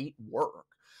much great work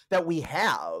that we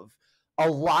have a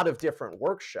lot of different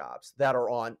workshops that are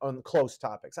on close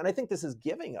topics. And I think this is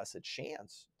giving us a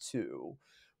chance to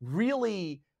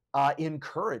really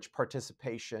encourage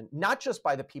participation, not just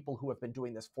by the people who have been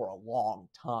doing this for a long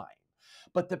time,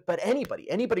 but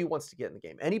anybody who wants to get in the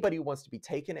game, anybody who wants to be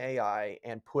taking AI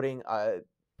and putting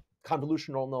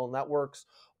convolutional neural networks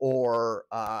or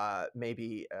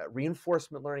maybe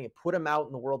reinforcement learning and put them out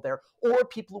in the world there, or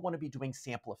people who want to be doing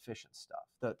sample efficient stuff,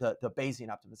 the Bayesian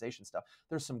optimization stuff.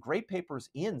 There's some great papers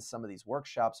in some of these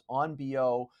workshops on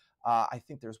BO. I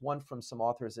think there's one from some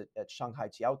authors at Shanghai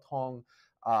Jiaotong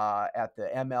at the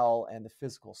ML and the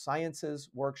physical sciences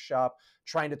workshop,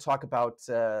 trying to talk about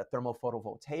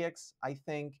thermophotovoltaics, I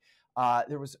think.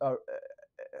 There was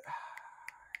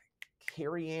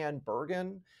Carrie Ann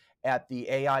Bergen at the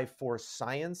AI for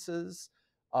Sciences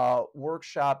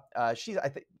workshop. She's, I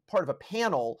think, part of a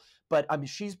panel, but I mean,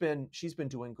 she's been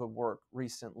doing good work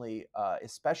recently,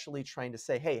 especially trying to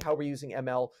say, hey, how are we using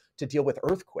ML to deal with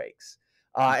earthquakes?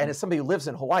 And as somebody who lives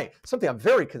in Hawaii, something I'm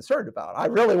very concerned about. I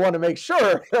really want to make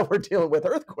sure that we're dealing with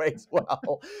earthquakes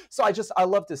well. So I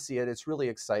love to see it. It's really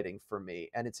exciting for me.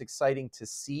 And it's exciting to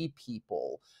see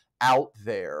people out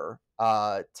there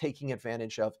taking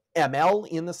advantage of ML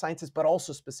in the sciences, but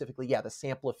also specifically, the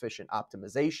sample efficient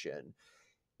optimization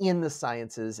in the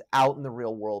sciences, out in the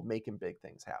real world, making big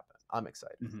things happen. I'm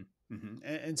excited. Mm-hmm. Mm-hmm.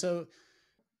 And so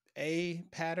a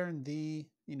pattern, the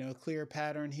clear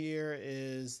pattern here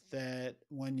is that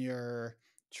when you're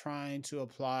trying to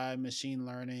apply machine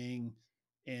learning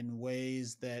in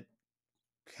ways that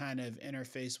kind of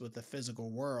interface with the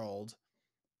physical world,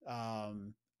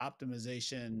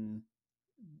 optimization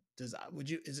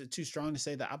is it too strong to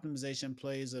say that optimization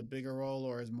plays a bigger role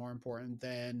or is more important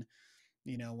than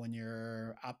when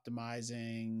you're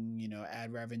optimizing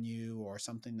ad revenue or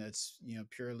something that's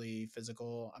purely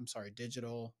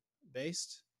digital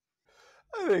based?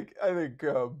 I think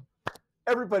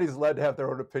everybody's allowed to have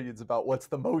their own opinions about what's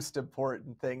the most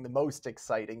important thing, the most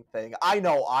exciting thing. I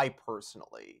know I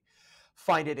personally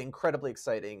find it incredibly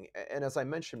exciting. And as I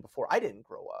mentioned before, I didn't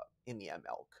grow up in the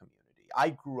ML community. I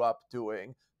grew up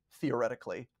doing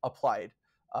theoretically applied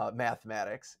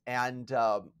mathematics. And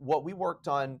what we worked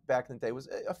on back in the day was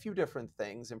a few different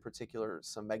things, in particular,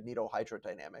 some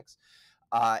magnetohydrodynamics.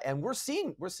 And we're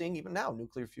seeing even now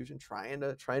nuclear fusion trying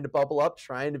to bubble up,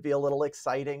 trying to be a little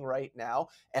exciting right now.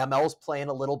 ML's playing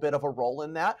a little bit of a role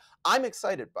in that. I'm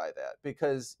excited by that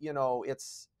because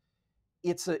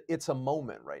it's a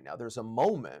moment right now. There's a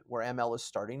moment where ML is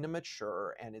starting to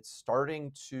mature and it's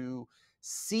starting to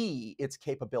see its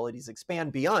capabilities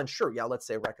expand beyond, sure, yeah, let's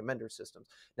say recommender systems.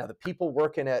 Now, the people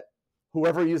working at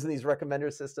whoever using these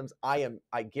recommender systems, I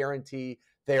guarantee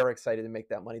they are excited to make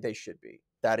that money. They should be.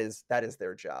 That is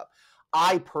their job.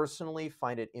 I personally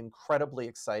find it incredibly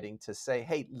exciting to say,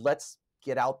 hey, let's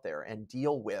get out there and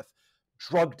deal with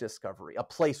drug discovery, a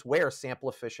place where sample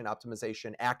efficient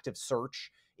optimization, active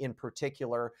search in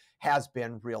particular, has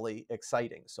been really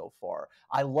exciting so far.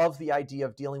 I love the idea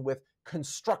of dealing with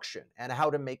construction and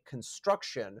how to make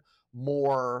construction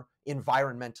more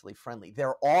environmentally friendly.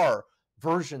 There are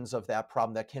versions of that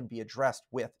problem that can be addressed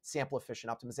with sample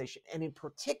efficient optimization. And in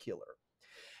particular,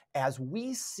 as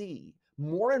we see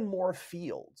more and more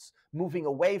fields moving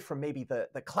away from maybe the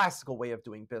classical way of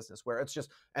doing business, where it's just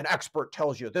an expert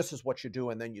tells you this is what you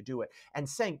do and then you do it, and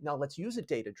saying, now let's use a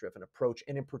data-driven approach.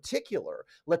 And in particular,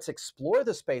 let's explore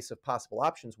the space of possible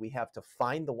options we have to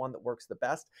find the one that works the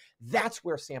best. That's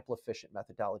where sample efficient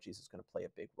methodologies is going to play a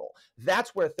big role.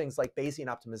 That's where things like Bayesian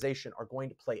optimization are going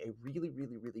to play a really,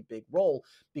 really, really big role,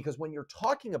 because when you're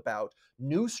talking about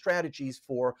new strategies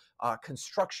for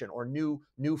construction, or new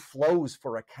flows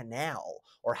for a canal,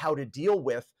 or how to deal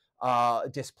with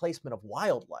displacement of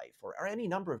wildlife, or any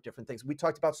number of different things. We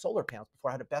talked about solar panels before,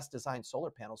 how to best design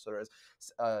solar panels so they're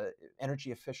as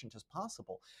energy efficient as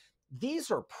possible.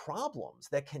 These are problems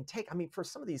that can take, I mean, for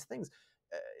some of these things,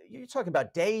 you're talking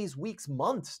about days, weeks,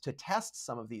 months to test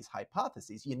some of these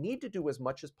hypotheses. You need to do as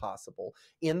much as possible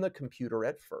in the computer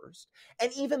at first.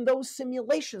 And even those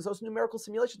simulations, those numerical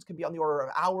simulations, can be on the order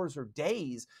of hours or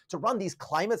days to run. These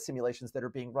climate simulations that are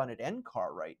being run at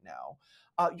NCAR right now,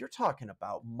 you're talking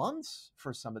about months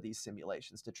for some of these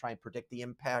simulations to try and predict the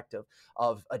impact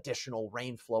of additional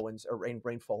rainfall in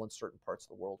certain parts of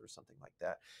the world or something like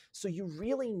that. So you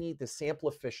really need the sample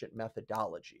efficient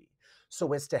methodology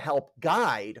so as to help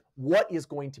guide what is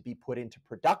going to be put into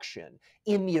production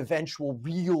in the eventual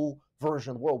real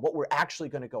version of the world, what we're actually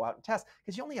going to go out and test,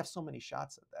 because you only have so many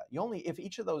shots of that. If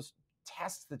each of those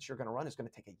tests that you're going to run is going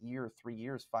to take a year, 3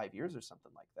 years, 5 years, or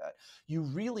something like that, you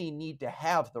really need to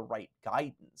have the right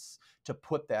guidance to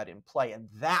put that in play. And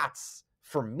that's,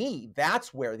 for me,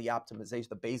 that's where the optimization,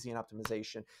 the Bayesian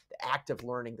optimization, the active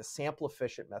learning, the sample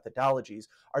efficient methodologies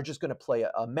are just going to play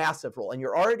a massive role. And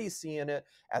you're already seeing it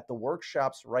at the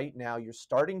workshops right now. You're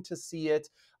starting to see it,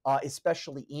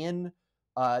 especially in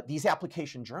these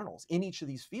application journals. In each of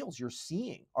these fields, you're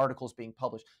seeing articles being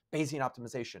published: Bayesian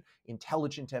optimization,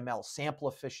 intelligent ML, sample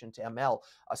efficient ML,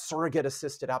 surrogate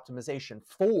assisted optimization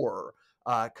for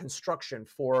construction,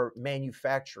 for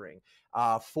manufacturing,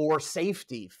 for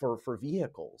safety, for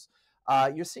vehicles.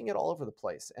 You're seeing it all over the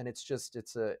place, and it's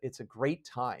a great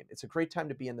time. It's a great time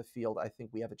to be in the field. I think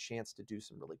we have a chance to do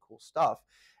some really cool stuff,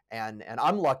 and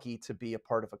I'm lucky to be a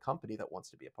part of a company that wants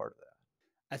to be a part of that.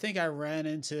 I think I ran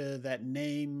into that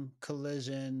name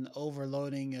collision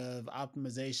overloading of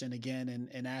optimization again,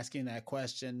 and asking that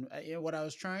question. What I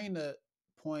was trying to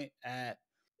point at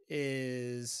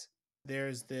is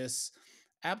there's this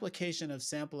application of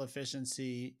sample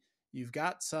efficiency. You've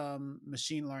got some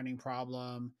machine learning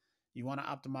problem. You want to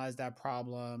optimize that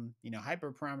problem.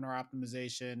 Hyperparameter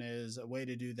optimization is a way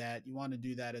to do that. You want to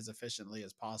do that as efficiently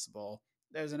as possible.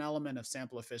 There's an element of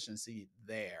sample efficiency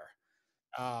there.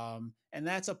 And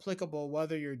that's applicable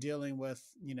whether you're dealing with,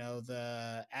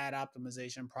 the ad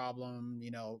optimization problem,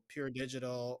 pure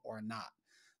digital or not.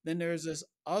 Then there's this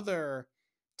other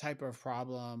type of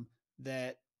problem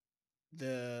that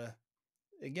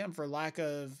again, for lack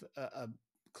of a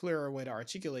clearer way to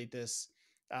articulate this,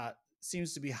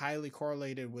 seems to be highly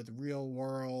correlated with real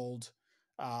world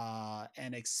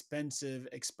and expensive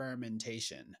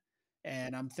experimentation.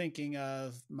 And I'm thinking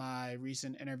of my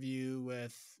recent interview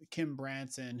with Kim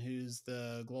Branson, who's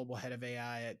the global head of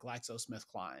AI at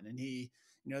GlaxoSmithKline. And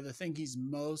the thing he's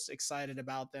most excited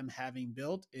about them having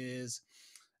built is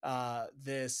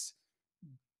this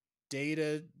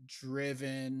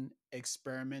data-driven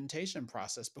experimentation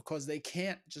process, because they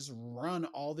can't just run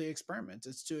all the experiments.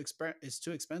 It's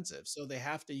too expensive. So they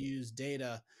have to use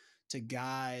data to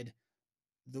guide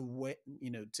the way,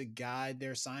 to guide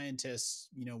their scientists,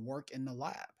 work in the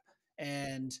lab.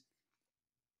 And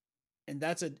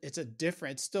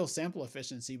it's still sample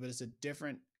efficiency, but it's a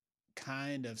different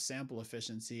kind of sample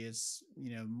efficiency. It's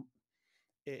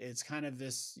kind of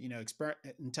this,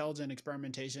 intelligent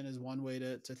experimentation is one way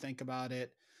to think about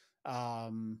it.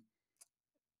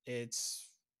 It's,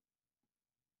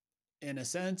 in a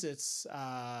sense, it's,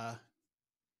 I'm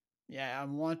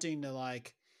wanting to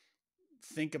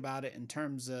think about it in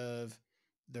terms of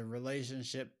the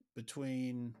relationship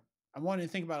between, I want to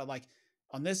think about it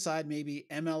on this side, maybe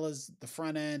ML is the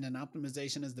front end and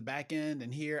optimization is the back end.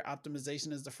 And here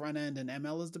optimization is the front end and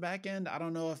ML is the back end. I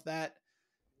don't know if that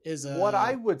is What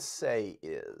I a, would say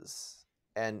is,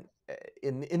 and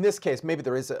in this case, maybe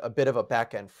there is a bit of a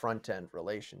back end front end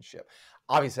relationship.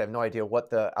 Obviously, I have no idea what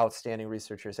the outstanding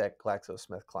researchers at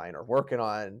GlaxoSmithKline are working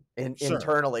on sure.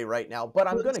 internally right now, but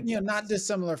I'm Well, going it's, to not guess.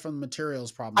 dissimilar from the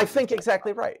materials problem I that we've think talked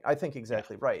exactly about. right. I think Yeah.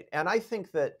 exactly right. And I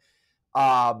think that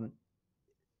um,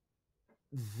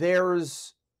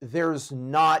 there's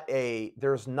not a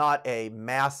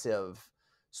massive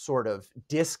sort of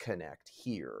disconnect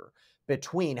here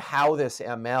between how this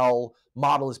ML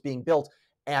model is being built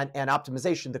and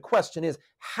optimization. The question is,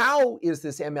 how is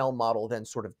this ML model then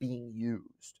sort of being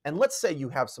used? And let's say you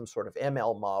have some sort of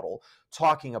ML model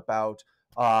talking about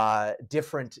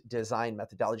different design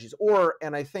methodologies,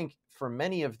 and I think for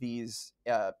many of these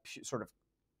sort of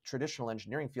traditional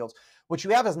engineering fields, what you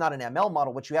have is not an ML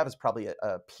model. What you have is probably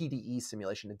a PDE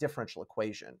simulation, a differential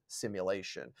equation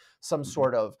simulation, some Mhm.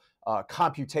 sort of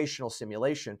computational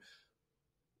simulation,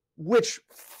 which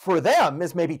for them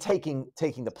is maybe taking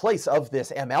the place of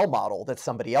this ML model that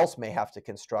somebody else may have to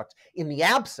construct in the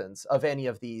absence of any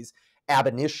of these ab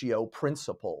initio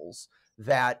principles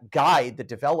that guide the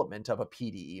development of a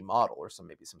PDE model or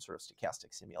maybe some sort of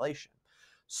stochastic simulation.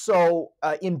 So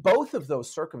in both of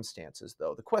those circumstances,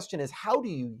 though, the question is, how do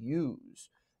you use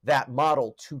that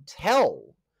model to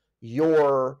tell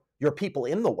your people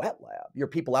in the wet lab, your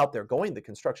people out there going to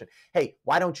construction, hey,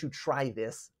 why don't you try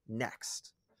this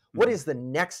next? What Mhm. is the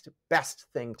next best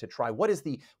thing to try? What is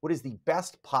the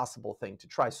best possible thing to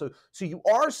try? So you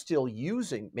are still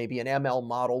using maybe an ML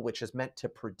model, which is meant to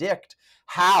predict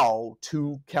how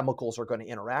two chemicals are going to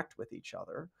interact with each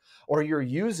other, or you're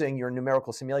using your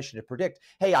numerical simulation to predict,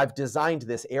 hey, I've designed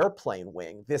this airplane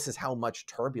wing. This is how much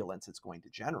turbulence it's going to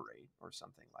generate, or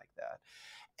something like that.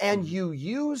 And Mhm. you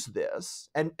use this,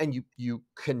 and you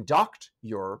conduct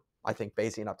your, I think,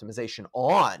 Bayesian optimization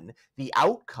on the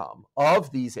outcome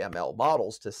of these ML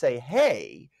models to say,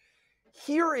 hey,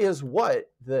 here is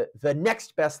what the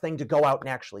next best thing to go out and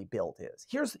actually build is.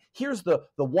 Here's the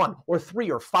 1 or 3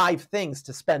 or 5 things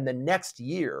to spend the next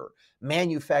year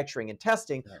manufacturing and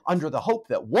testing, Right. under the hope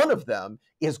that one of them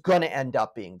is going to end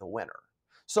up being the winner.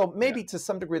 So Yeah. maybe to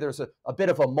some degree, there's a bit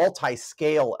of a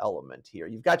multi-scale element here.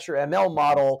 You've got your ML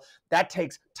model, that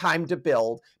takes time to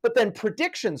build, but then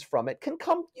predictions from it can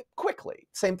come quickly.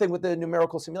 Same thing with the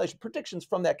numerical simulation. Predictions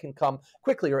from that can come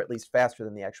quickly, or at least faster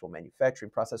than the actual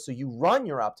manufacturing process. So you run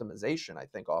your optimization, I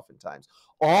think, oftentimes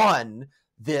on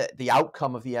the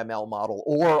outcome of the ML model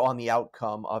or on the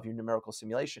outcome of your numerical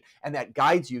simulation. And that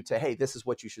guides you to, hey, this is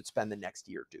what you should spend the next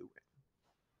year doing.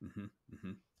 Mhm.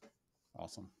 Mhm.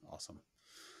 Awesome. Awesome.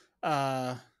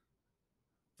 Uh,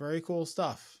 very cool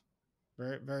stuff.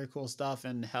 Very, very cool stuff,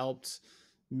 and helped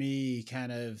me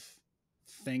kind of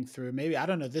think through, maybe, I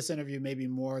don't know, this interview maybe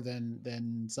more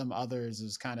than some others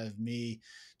is kind of me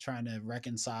trying to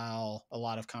reconcile a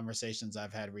lot of conversations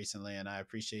I've had recently, and I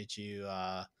appreciate you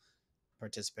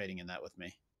participating in that with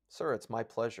me. Sir, it's my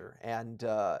pleasure. And,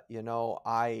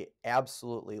 I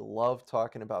absolutely love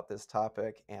talking about this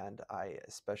topic, and I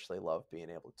especially love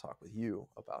being able to talk with you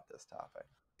about this topic.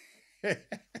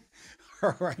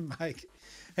 All right, Mike.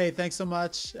 Hey, thanks so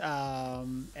much.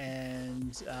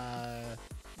 And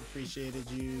appreciated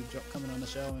you coming on the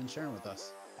show and sharing with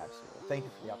us. Absolutely. Thank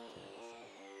you for the opportunity.